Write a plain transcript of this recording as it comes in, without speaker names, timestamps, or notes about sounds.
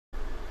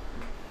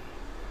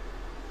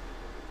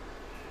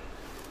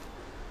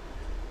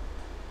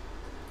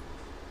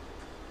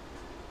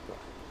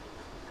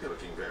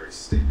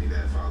stick me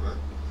there, Father.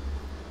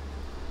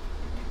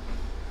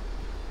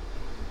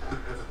 The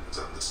heavens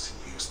and the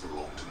seas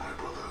belong to my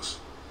brothers,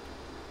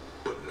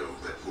 but know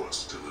that you are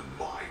still in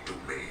my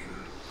domain.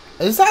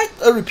 Is that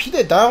a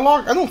repeated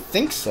dialogue? I don't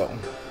think so.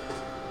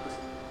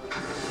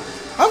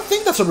 I don't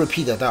think that's a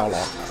repeated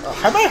dialogue.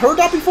 Have I heard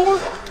that before?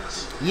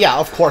 Yeah,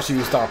 of course you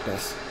use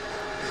darkness.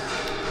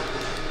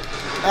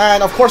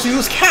 And of course you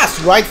use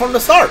cast right from the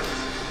start.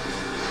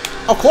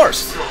 Of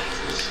course.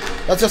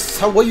 That's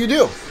just what you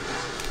do.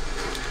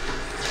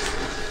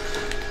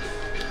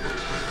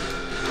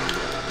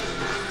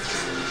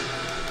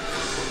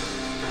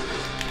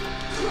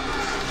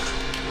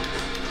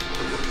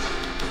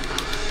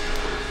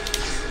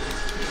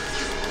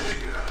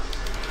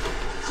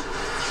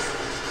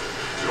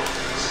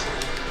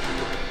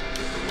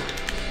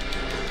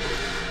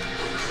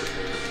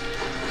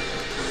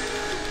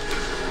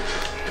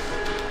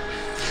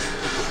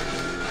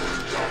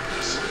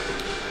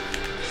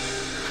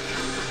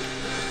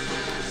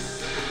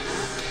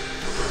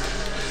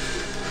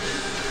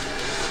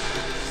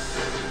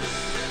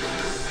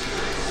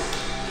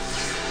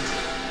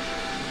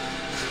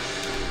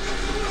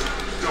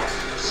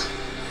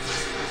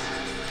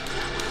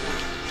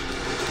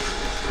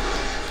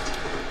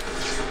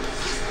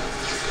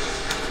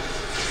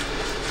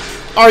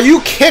 Are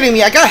you kidding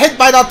me? I got hit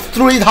by that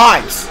 3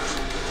 times.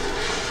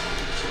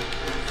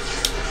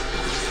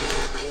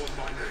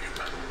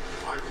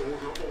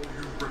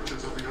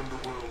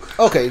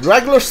 Okay,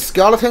 regular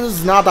skeleton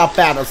is not that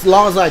bad as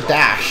long as I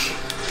dash.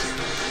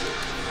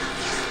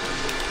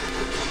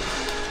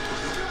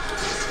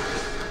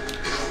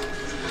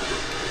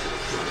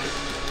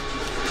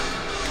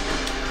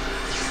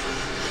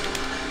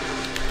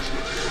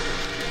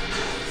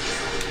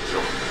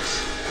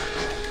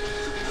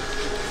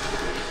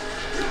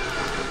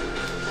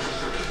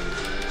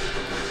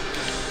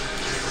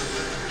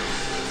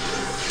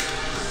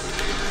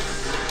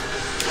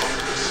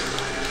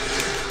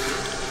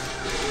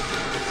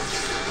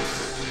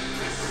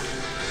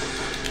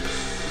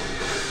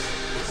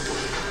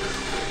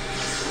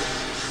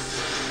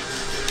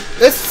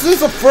 This is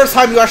the first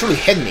time you actually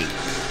hit me.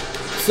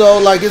 So,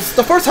 like, it's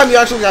the first time you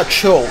actually got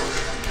choked.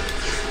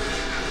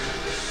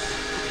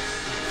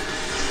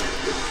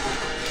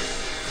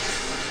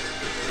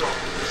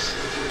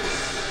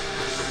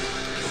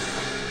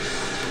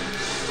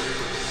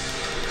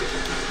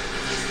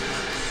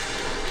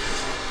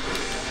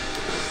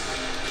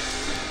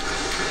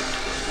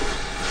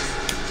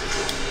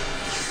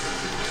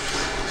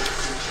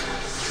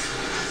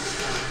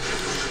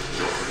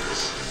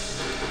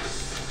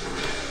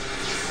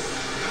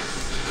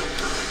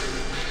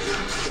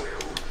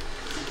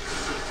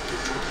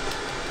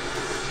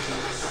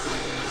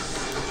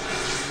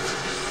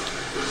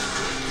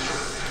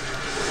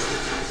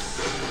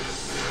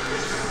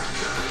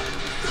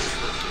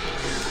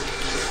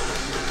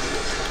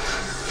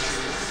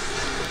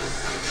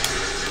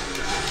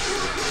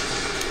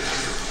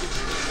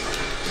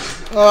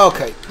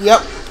 Okay,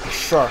 yep,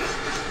 sure.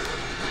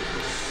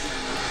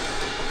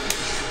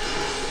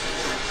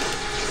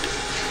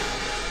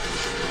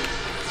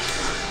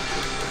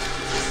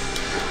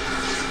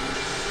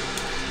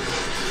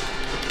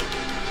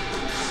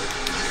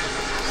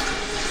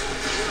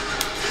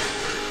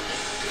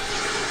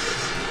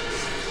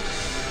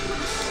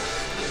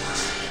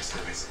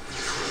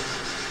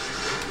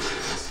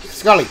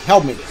 Scully,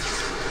 help me.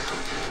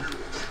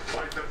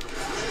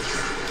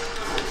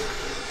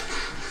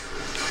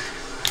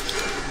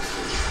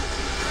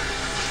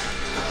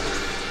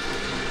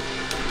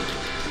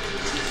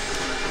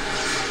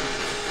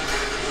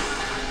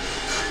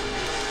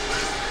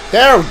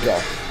 There we go.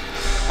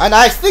 And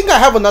I think I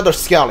have another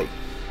Skelly.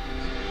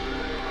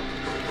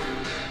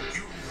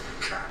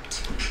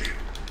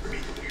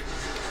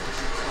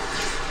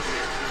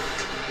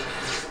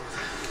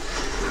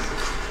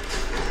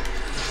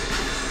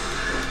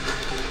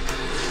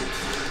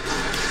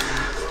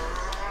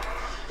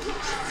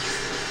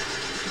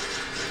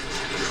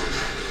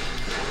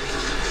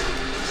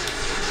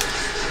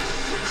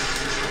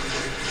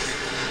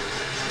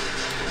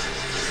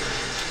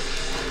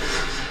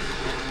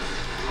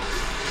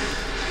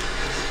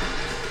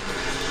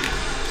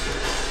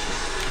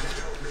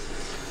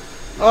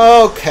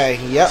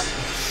 Okay, yep,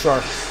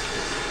 sure.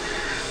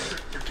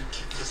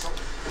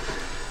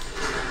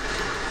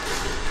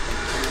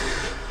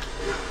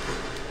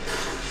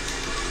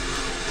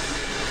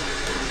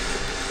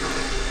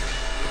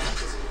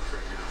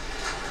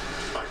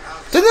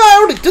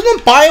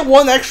 Didn't buy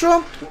 1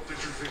 extra?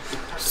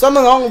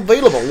 Summon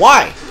unavailable.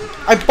 Why?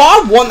 I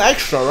bought 1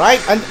 extra, right?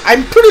 And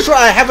I'm pretty sure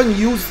I haven't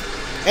used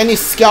any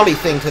Skelly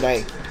thing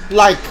today,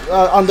 like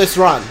on this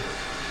run.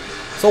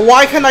 So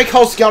why can't I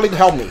call Skelly to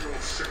help me?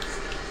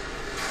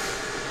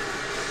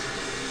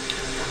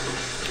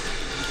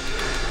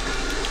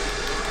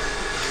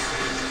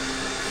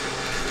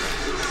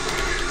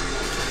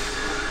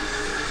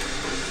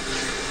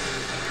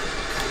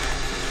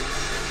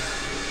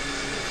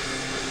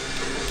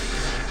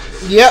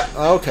 Yep,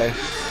 okay.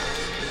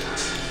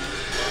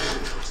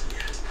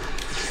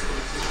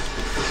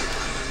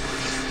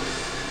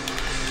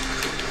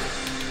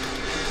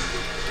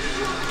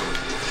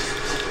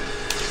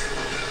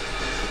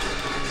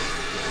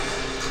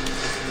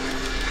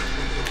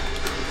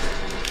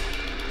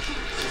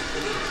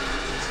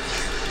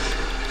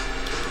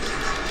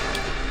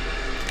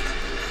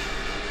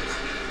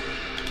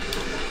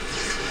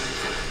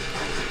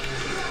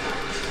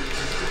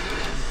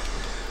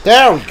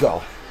 There we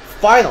go.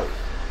 Finally.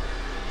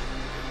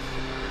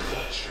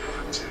 What shall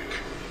it take?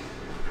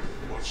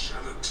 What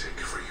shall it take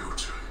for you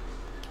to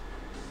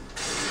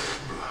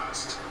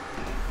blast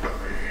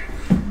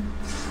me?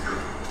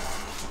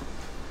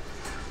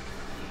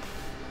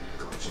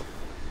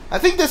 I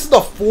think this is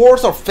the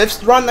 4th or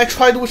 5th run I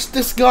tried with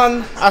this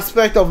gun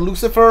aspect of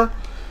Lucifer,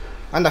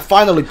 and I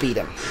finally beat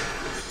him.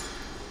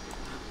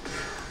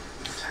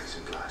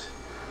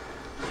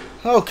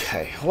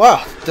 Okay,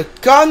 well, the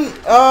gun,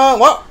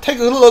 well, take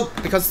a look,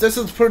 because this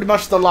is pretty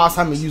much the last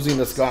time I'm using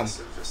this gun.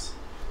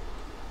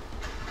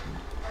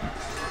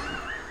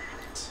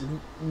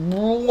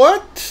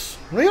 What?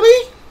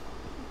 Really?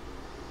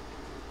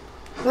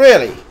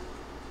 Really?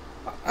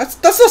 That's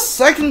the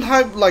second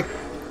time, like,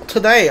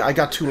 today I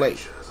got too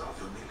late. Are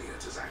familiar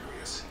to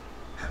Zagreus,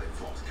 having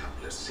fought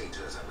countless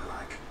satyrs and the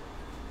like.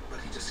 But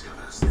he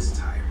discovers this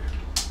time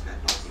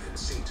that not even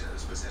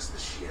satyrs possess the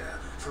sheer,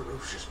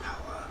 ferocious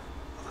power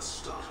of a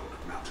startled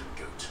mountain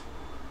goat.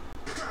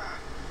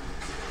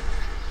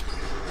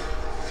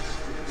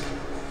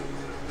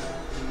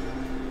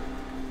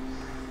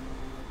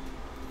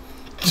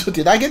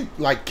 Did I get,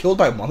 like, killed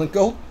by a mountain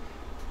goat?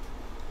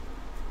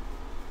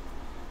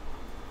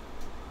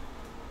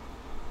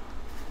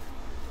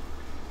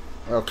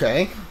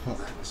 Okay. Well,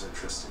 that was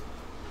interesting.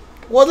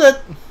 Was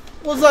it?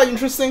 Was that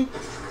interesting?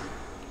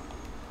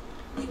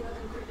 You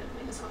haven't greeted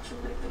me as often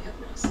lately,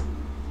 Hypnos.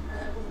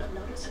 I wouldn't have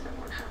noticed if it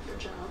weren't half your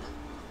job.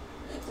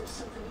 If there's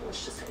something you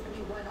wish to say to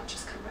me, why not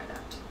just come right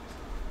out?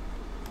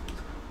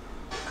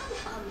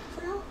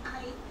 Well,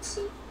 I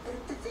see.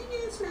 The thing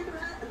is,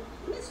 Megara,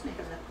 Miss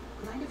Megara,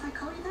 mind if I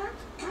call you that?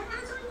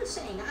 As I was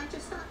saying, I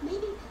just thought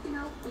maybe, you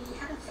know, we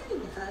had a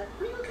thing, a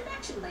real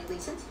connection lately,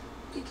 since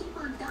you keep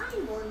on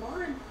dying more and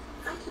more, and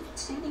I keep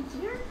standing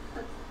here,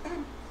 but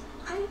then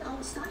I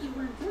always thought you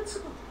were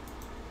invincible.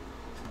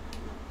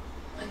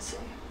 I see.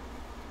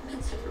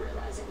 And so you're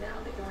realizing now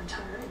that your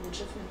entire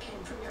image of me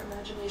came from your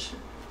imagination.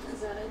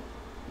 Is that it?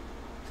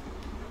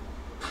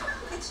 Well,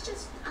 it's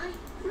just, I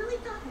really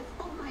thought with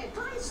all my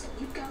advice that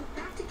you'd go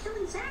back to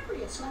killing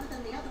Zagreus rather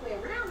than the other way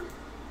around.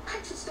 I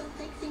just don't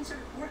think things are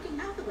working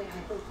out the way I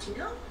hoped, you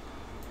know?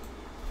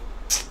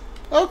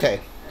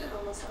 Okay. It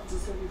almost sounds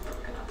as though you've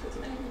broken up with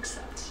me,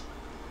 except...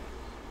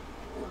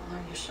 Well,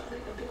 are you sure that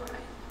you'll be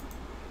alright?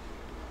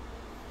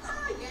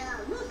 Ah, yeah,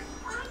 look,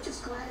 I'm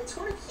just glad it's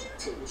one of you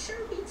two.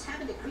 Sure beats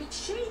having to greet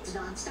shades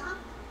nonstop.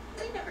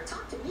 They never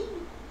talk to me.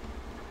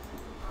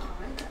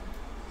 Alright then.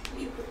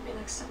 You greet me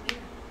next time here.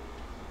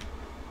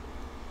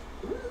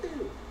 Will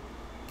do.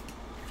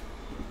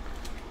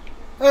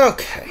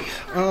 Okay.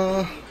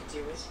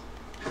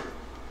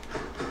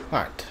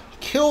 Alright.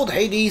 Killed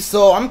Hades,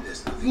 so I'm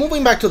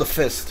moving back to the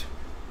fist.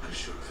 I'm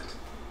sure of it.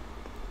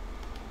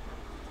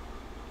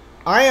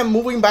 I am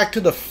moving back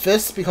to the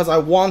fist because I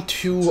want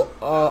to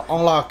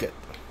unlock it.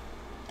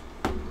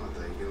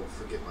 Mother, you'll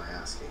forgive my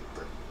asking,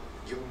 but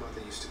your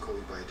mother used to call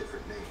you by a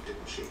different name,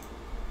 didn't she?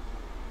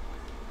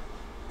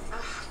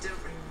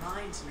 Don't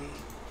remind me.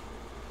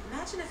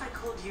 Imagine if I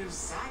called you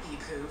Zaggy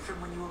Poo from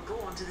when you were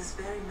born to this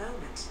very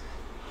moment.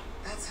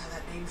 That's how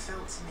that name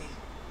felt to me.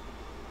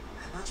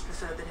 I much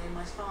prefer the name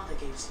my father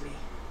gave to me.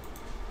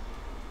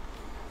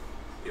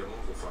 Your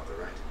mortal father,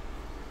 right?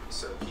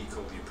 So he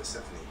called you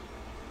Persephone.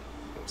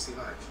 What was he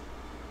like?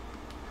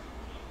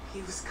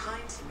 He was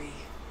kind to me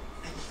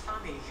and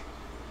funny.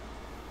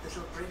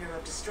 Little bringer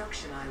of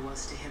destruction I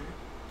was to him.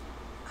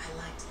 I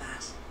liked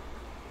that.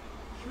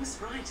 He was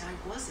right, I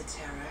was a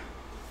terror.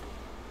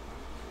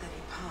 Then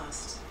he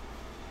passed.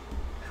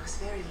 I was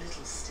very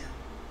little still.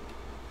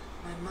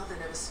 My mother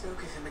never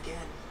spoke of him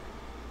again.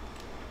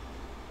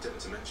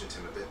 Dennis mentioned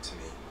him a bit to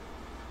me.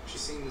 She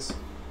seems...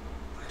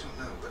 I don't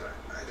know, but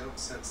I don't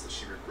sense that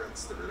she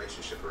regrets the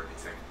relationship or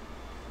anything.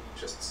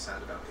 Just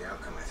sad about the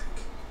outcome, I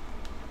think.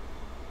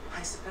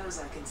 I suppose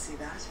I can see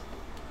that.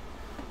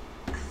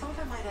 I thought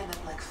I might end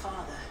up like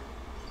father.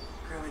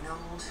 Growing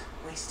old,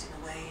 wasting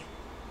away.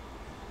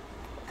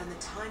 And the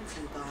time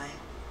flew by,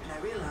 and I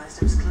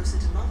realized I was closer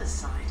to mother's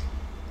side.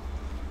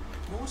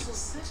 Mortals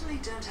certainly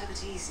don't have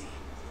it easy.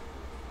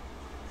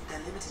 With their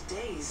limited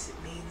days,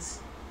 it means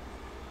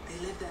they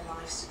live their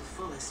lives to the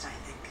fullest, I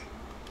think.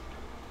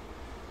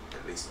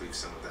 At least we've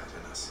some of that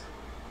in us.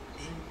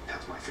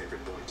 That's my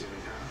favorite boy doing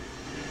now.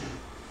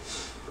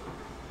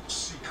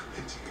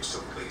 Secretly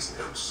someplace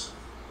else.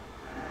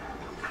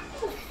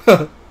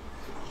 The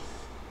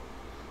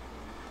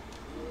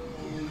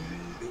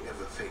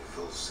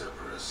ever-faithful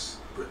Cerberus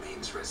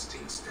remains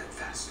resting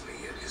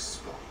steadfastly at his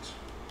spot.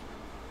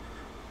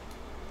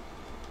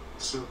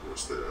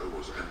 Cerberus there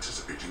was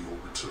anticipating your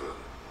return.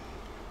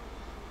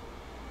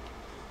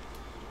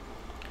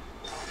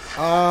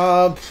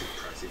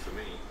 Pricey for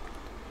me.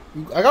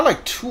 I got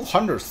like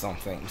 200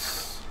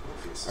 somethings.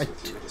 Orpheus is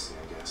with Eurydice, I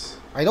guess.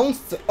 I don't.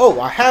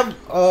 Oh, I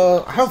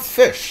have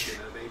fish.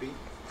 Dinner, baby?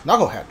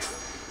 Knucklehead.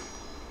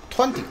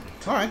 20.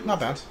 All right, not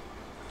bad.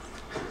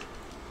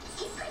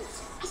 Hey,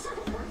 Prince, I saw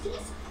that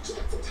Orpheus. He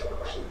got some time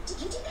away. Did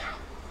you do that?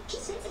 He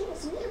said it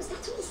was news.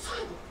 That's what he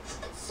said.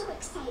 That's so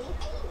exciting.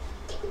 I mean,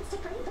 they've been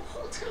separated the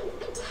whole time. They've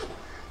been dead.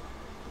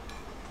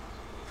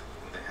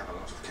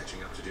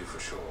 to do for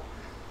sure,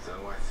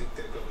 though I think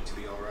they're going to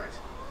be alright.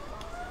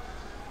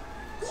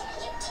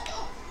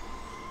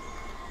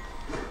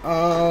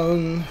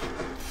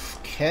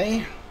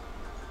 Okay.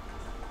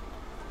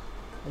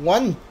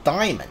 1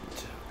 diamond.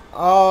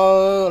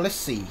 Let's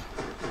see.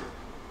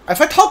 If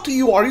I talk to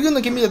you, are you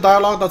gonna give me the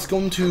dialogue that's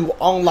going to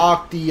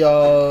unlock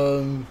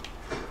the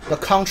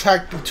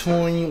contract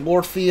between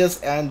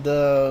Orpheus and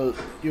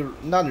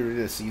not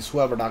Ulysses,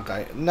 whoever that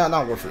guy, not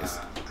Orpheus.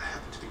 I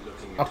happen to be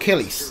looking into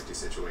Achilles. the security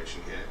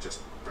situation here,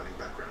 just running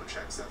background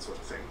checks, that sort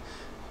of thing.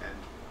 And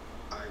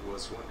I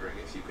was wondering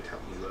if you could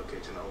help me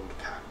locate an old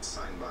pact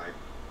signed by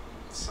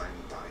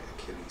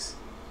Achilles.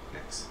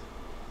 Nix.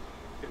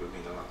 It would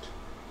mean a lot.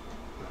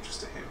 Not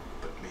just to him,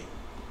 but me.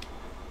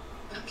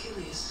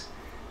 Achilles.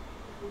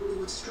 We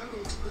would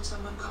struggle to put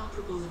someone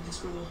comparable in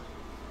his role.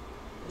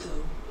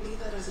 Though, be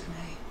that as it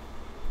may.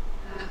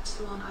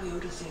 Epsilon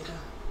Iota Theta,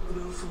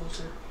 Rho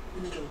Folter,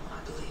 Middle, I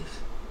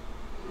believe.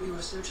 You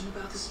are certain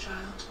about this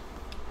child?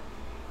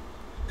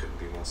 Couldn't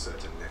be more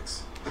certain,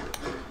 Nix.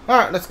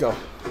 Alright, let's go.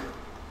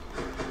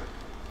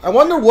 I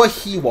wonder what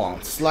he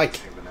wants.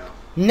 Like,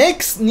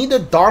 Nyx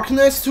needed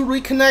darkness to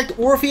reconnect,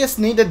 Orpheus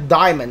needed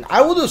diamond.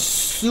 I would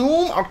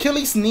assume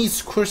Achilles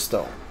needs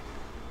crystal.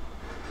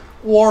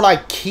 Or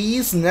like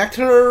keys,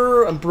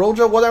 nectar,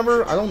 ambrosia,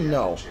 whatever. I don't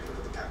know.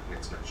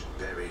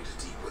 Buried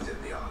deep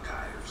within the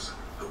archives,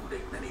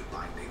 holding many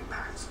binding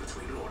pacts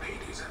between Lord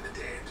Hades and the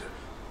dead,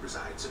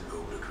 resides an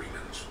old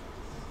agreement.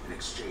 In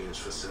exchange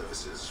for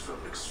services from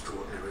an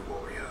extraordinary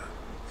warrior,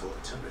 for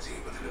eternity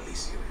with an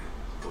Elysium,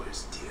 for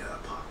his dear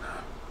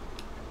partner.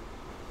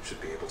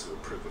 Should be able to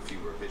approve a few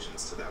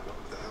revisions to that one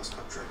with the house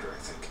contractor, I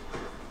think.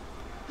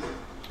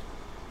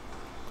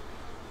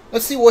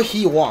 Let's see what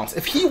he wants.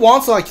 If he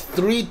wants like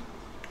 3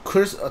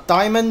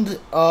 diamond,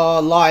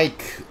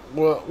 like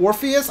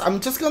Orpheus, I'm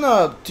just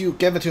gonna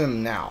give it to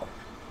him now.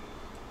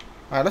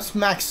 Alright, let's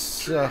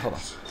max. Hold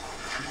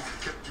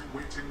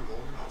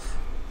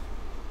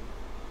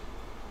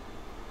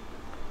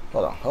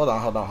on. Hold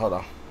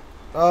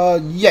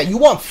on. Yeah, you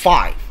want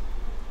 5.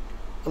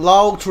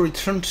 Allow to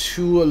return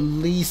to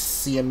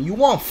Elysium. You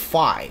want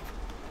 5.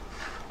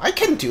 I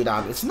can do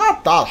that. It's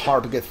not that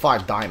hard to get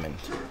 5 diamond.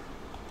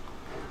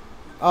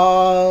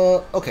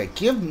 Okay,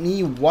 give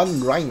me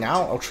 1 right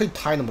now. I'll trade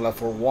Titan Blood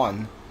for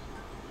 1.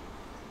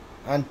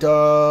 And,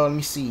 let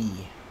me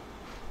see.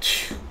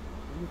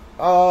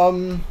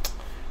 10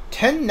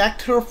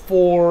 Nectar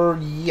for...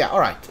 Yeah,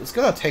 alright. It's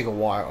gonna take a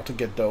while to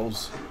get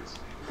those.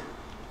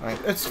 Alright,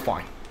 it's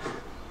fine.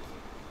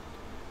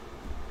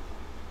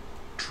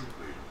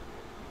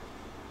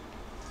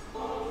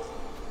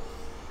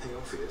 Hey,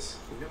 Orpheus,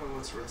 you know I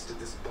once wrested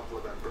this bottle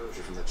of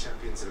ambrosia from the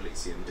champions of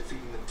Elysium,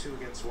 defeating them 2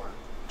 against 1.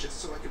 Just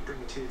so I could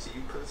bring it here to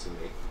you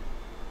personally.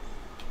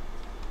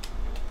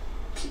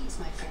 Please,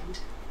 my friend.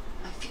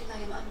 I feel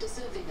I am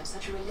undeserving of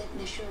such a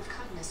relentless show of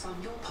kindness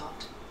on your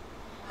part.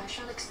 I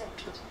shall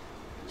accept, but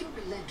you'll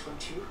relent,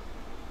 won't you?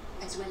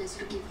 As well as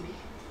forgive me.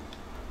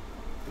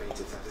 Mate,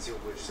 if that is your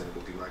wish, then it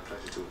will be my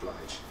pleasure to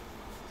oblige.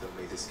 Though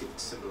may this gift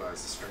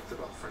symbolize the strength of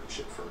our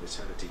friendship for an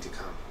eternity to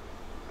come.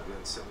 I've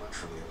learned so much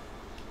from you.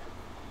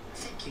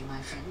 Thank you,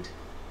 my friend.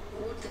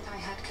 Would that I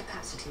had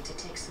capacity to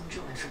take some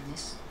joy from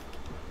this.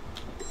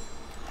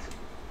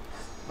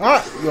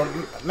 Alright, you're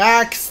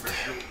maxed.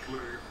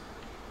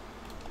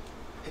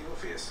 Hey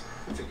Orpheus,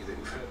 I figure that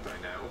you've heard by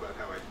now about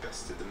how I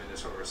bested the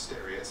Minotaur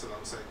Asterius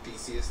alongside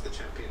Theseus, the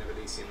champion of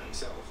Elysium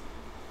himself.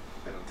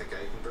 I don't think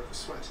I even broke a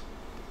sweat.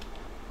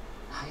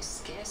 I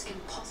scarce can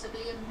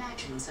possibly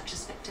imagine such a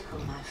spectacle,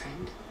 my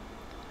friend.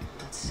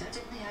 But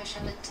certainly I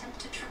shall attempt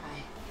to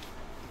try.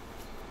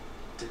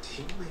 Did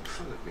he make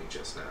fun of me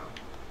just now?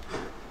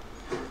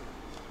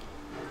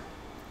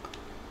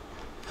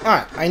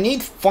 Alright, I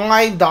need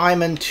 5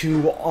 diamond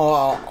to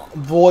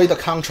void the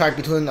contract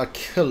between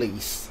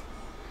Achilles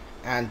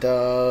and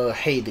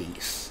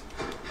Hades.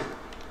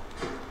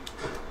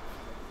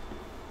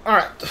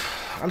 Alright,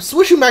 I'm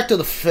switching back to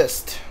the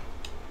fist.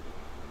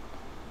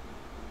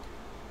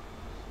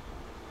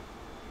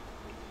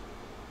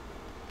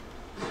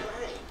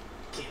 Alright,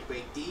 can't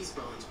break these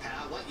bones,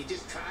 pal. What, you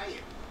just try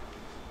it?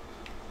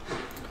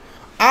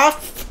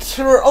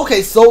 After,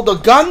 okay, so the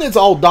gun is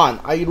all done.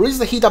 I raised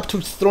the heat up to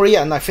 3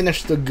 and I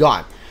finished the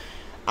gun.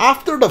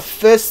 After the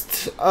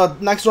fist,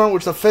 next round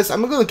with the fist,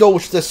 I'm gonna go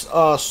with this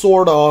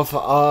sword of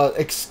the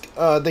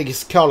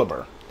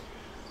Excalibur.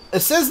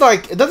 It says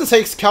like, it doesn't say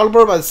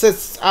Excalibur, but it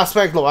says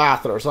aspect of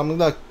Aether, so I'm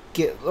gonna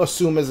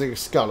assume it's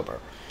Excalibur.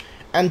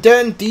 And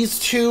then these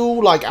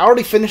 2, like, I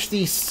already finished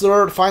the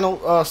third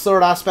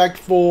aspect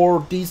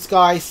for these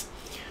guys.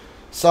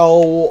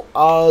 So,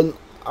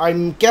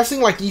 I'm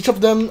guessing like each of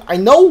them, I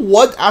know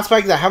what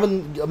aspect that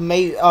haven't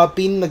been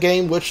in the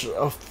game, which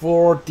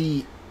for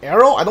the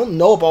arrow, I don't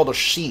know about the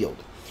shield.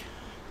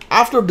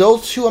 After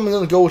those 2, I'm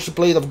gonna go with the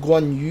Blade of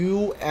Guan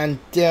Yu, and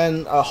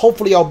then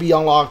hopefully I'll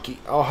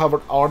have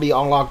already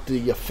unlocked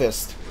the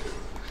fist.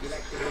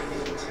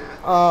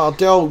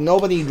 Though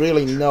nobody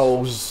really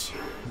knows.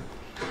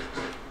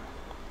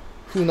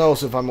 Who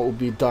knows if I will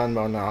be done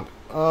or not.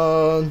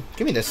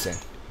 Give me this thing.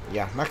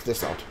 Yeah, max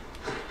this out.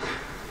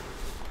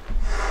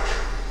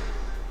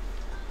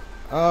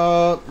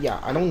 Yeah,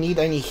 I don't need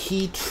any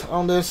heat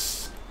on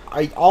this.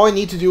 All I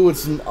need to do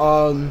is Time to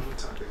go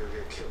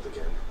get killed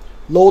again.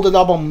 load it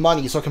up on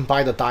money so I can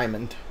buy the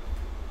diamond.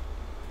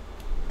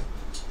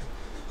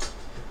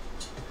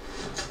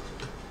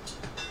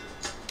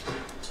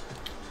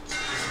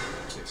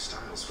 New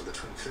styles for the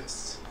twin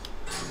fists.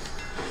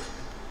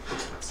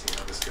 Let's see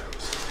how this goes.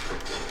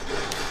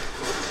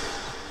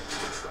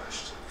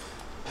 Refreshed.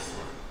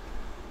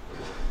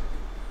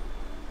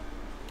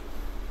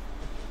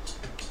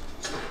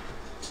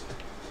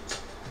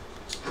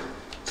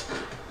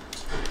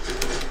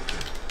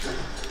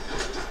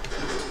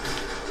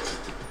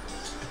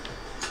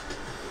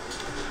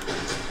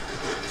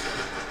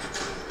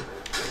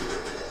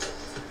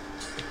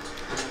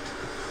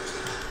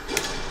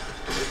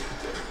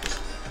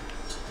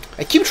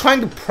 I keep trying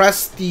to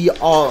press the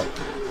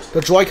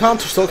Joy-Con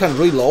so I can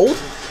reload.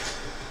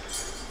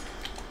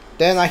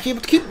 Then I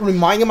keep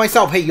reminding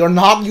myself, hey, you're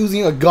not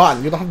using a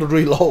gun. You don't have to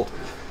reload.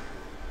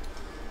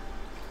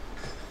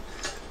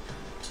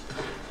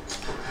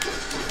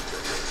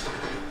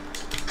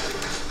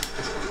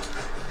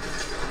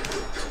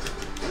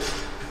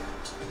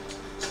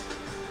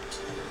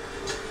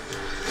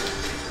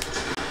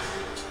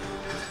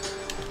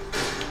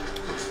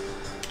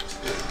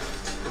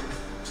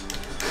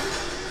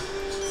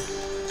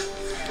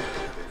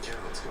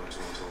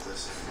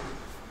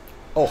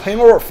 Oh,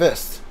 hammer or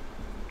fist?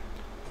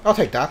 I'll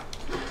take that.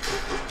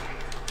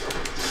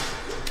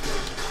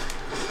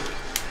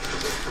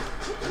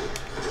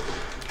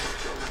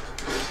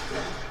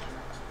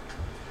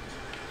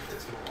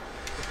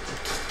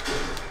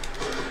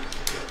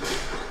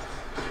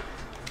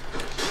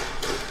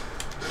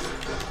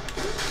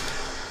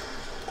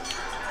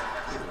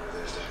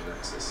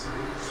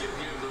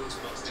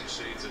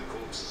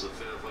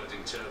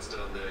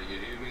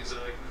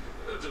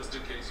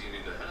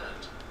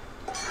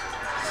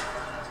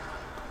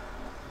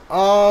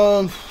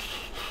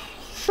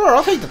 Sure,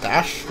 I'll take the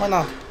dash. Why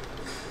not?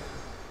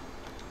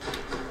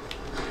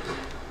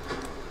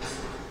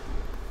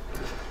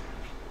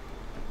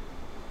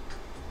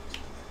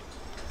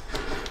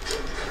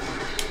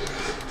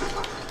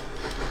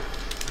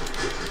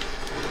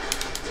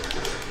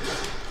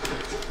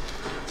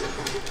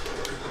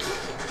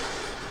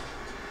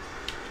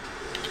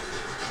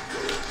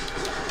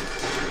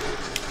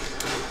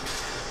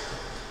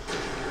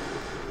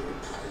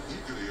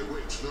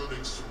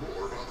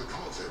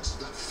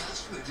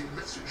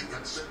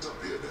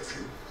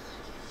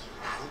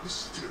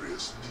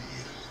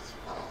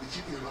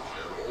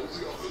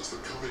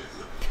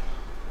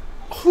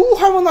 Who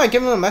haven't I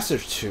given a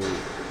message to?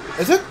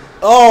 Is it?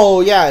 Oh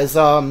yeah, it's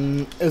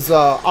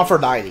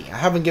Aphrodite. I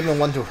haven't given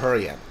one to her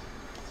yet.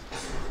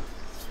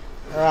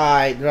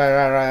 Right.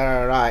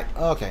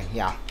 Okay,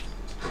 yeah.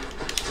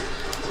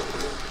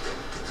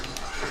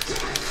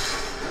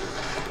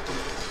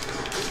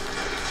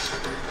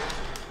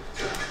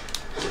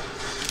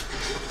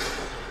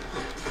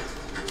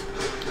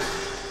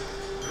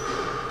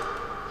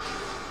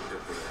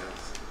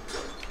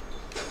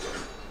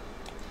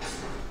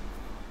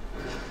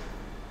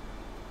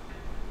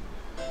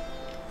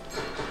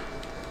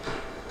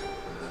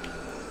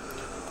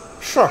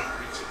 Sure.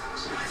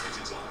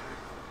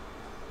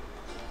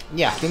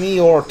 Yeah, give me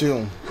your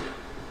doom.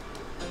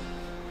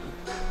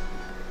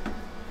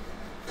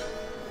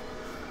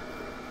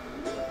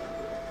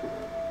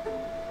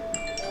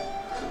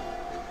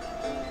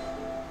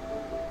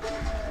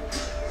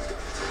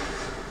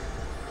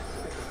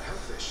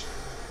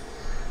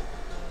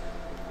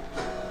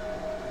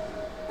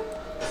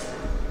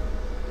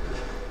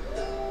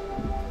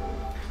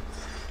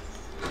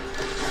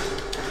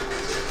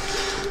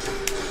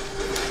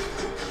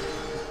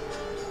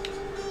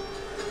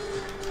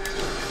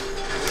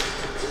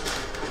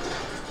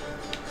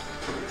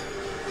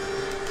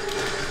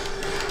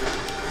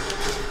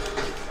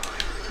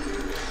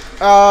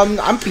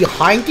 I'm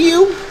behind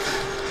you?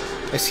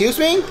 Excuse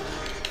me?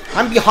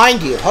 I'm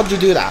behind you. How'd you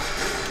do that?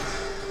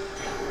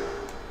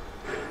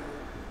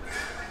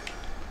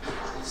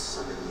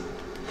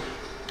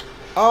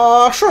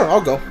 Sure,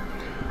 I'll go.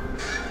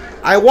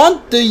 I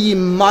want the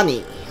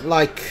money.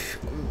 Like,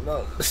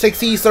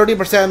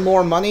 30%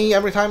 more money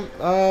every time.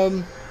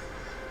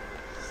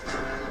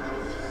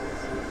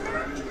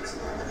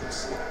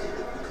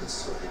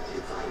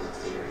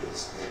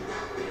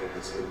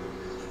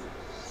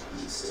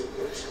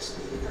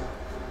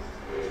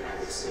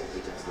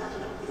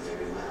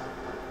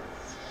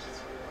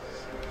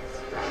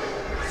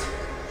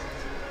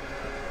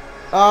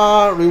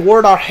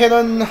 Reward are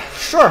hidden.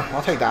 Sure,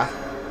 I'll take that.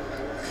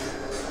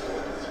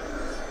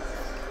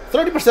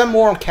 30%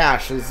 more on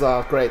cash is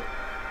great.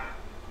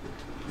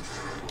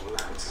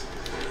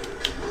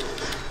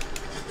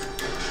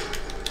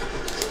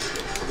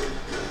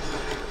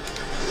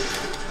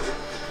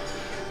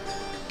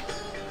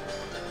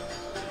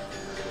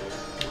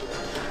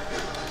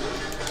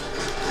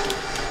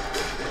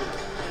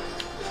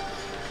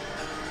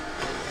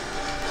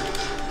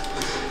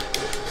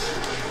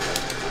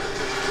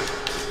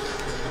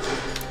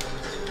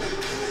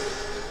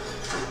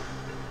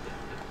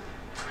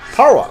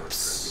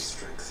 Power-ups.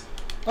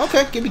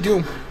 Okay, give me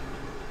Doom.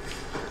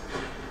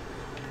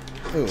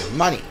 Ooh,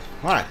 money.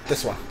 Alright,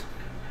 this one.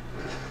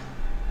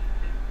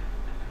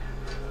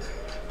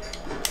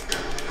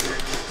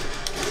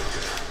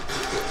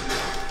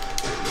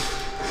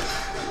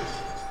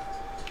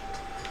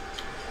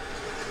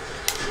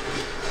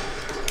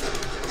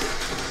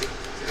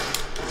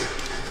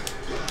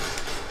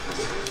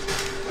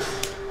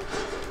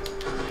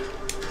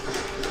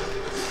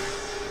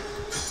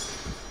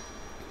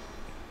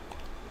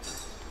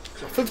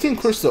 So 15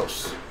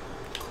 crystals.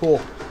 Cool.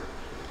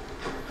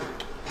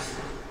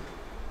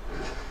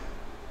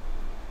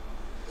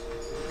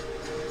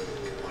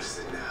 What is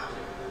it now?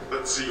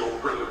 Let's see your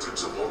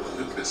relatives of Mount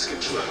Olympus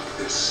get you out of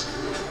this.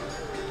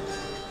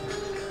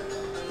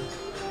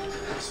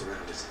 I'm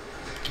surrounded.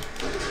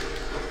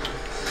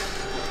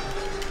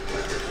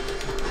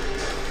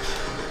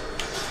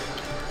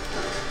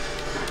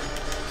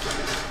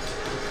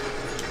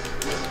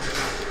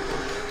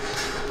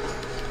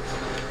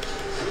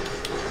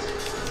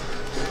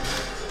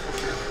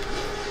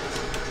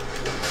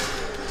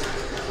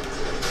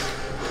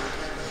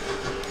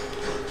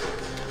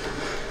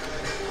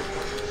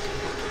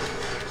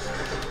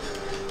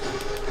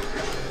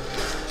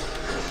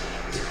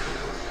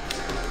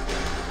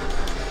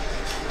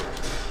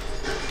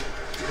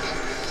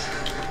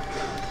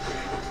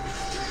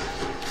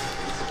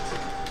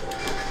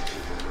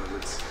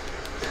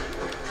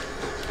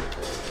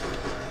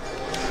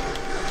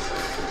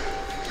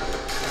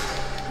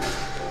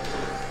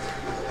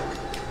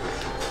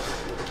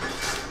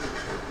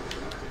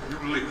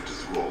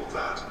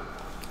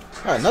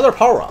 Alright, another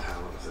power up.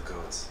 Power of the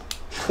gods.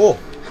 Cool.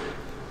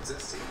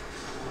 Zesty.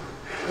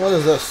 What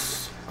is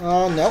this?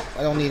 Nope,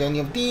 I don't need any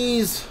of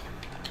these.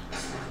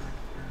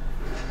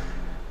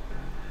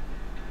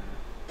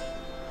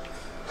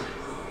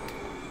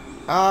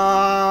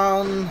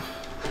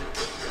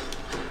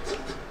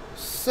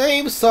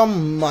 Save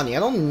some money. I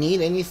don't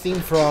need anything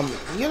from...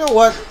 You know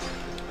what?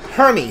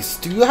 Hermes,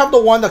 do you have the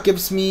one that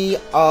gives me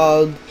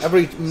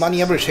every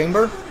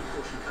chamber?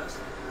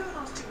 Don't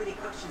ask too many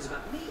questions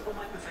about me or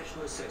my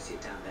professional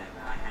associate down there.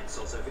 I hand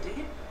souls over to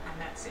him,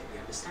 and that's it, you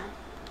understand?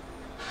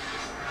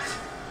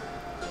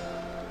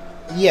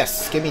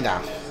 Yes, give me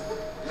that.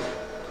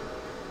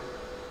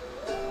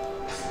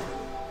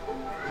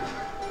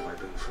 My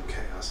boon from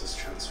chaos is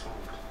transformed.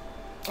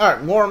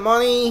 Alright, more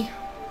money.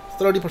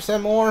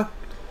 30% more.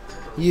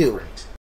 You. Great.